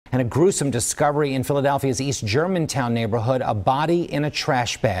And a gruesome discovery in Philadelphia's East Germantown neighborhood, a body in a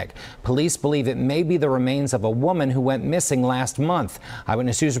trash bag. Police believe it may be the remains of a woman who went missing last month.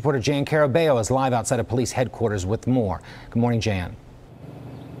 Eyewitness News reporter Jan Carabeo is live outside of police headquarters with more. Good morning, Jan.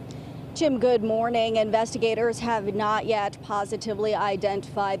 Jim, good morning. Investigators have not yet positively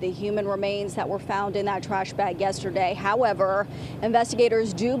identified the human remains that were found in that trash bag yesterday. However,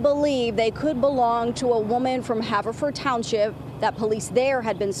 investigators do believe they could belong to a woman from Haverford Township that police there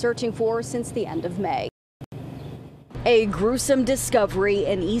had been searching for since the end of May. A gruesome discovery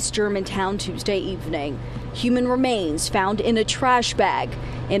in East Germantown Tuesday evening. Human remains found in a trash bag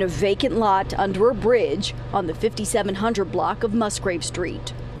in a vacant lot under a bridge on the 5700 block of Musgrave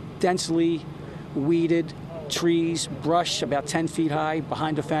Street. Densely weeded trees, brush about 10 feet high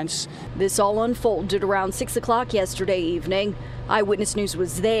behind a fence. This all unfolded around 6 o'clock yesterday evening. Eyewitness News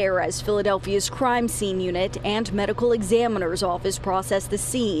was there as Philadelphia's crime scene unit and medical examiner's office processed the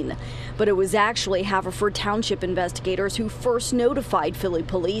scene. But it was actually Haverford Township investigators who first notified Philly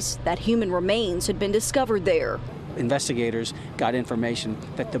police that human remains had been discovered there. Investigators got information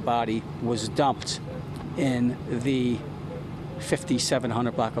that the body was dumped in the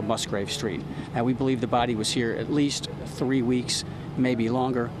 5700 block of Musgrave Street. And we believe the body was here at least 3 weeks, maybe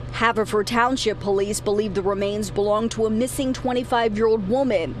longer. Haverford Township police believe the remains belong to a missing 25-year-old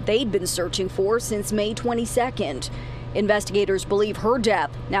woman they'd been searching for since May 22nd. Investigators believe her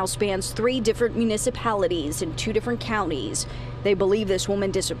death now spans 3 different municipalities in 2 different counties. They believe this woman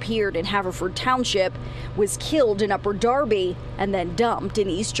disappeared in Haverford Township, was killed in Upper Darby, and then dumped in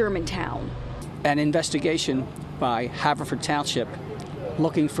East Germantown. An investigation by Haverford Township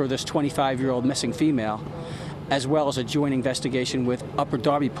looking for this 25-year-old missing female, as well as a joint investigation with Upper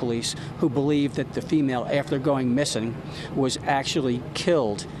Darby police, who believe that the female, after going missing, was actually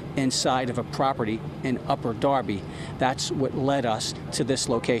killed inside of a property in Upper Darby. That's what led us to this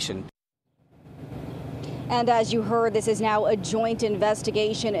location. And as you heard, this is now a joint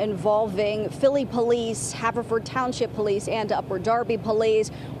investigation involving Philly police, Haverford Township police, and Upper Darby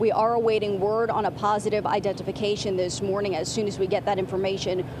police. We are awaiting word on a positive identification this morning. As soon as we get that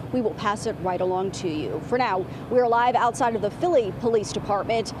information, we will pass it right along to you. For now, we're live outside of the Philly Police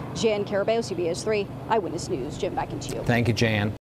Department. Jan Carabeo, CBS 3 Eyewitness News. Jim, back into you. Thank you, Jan.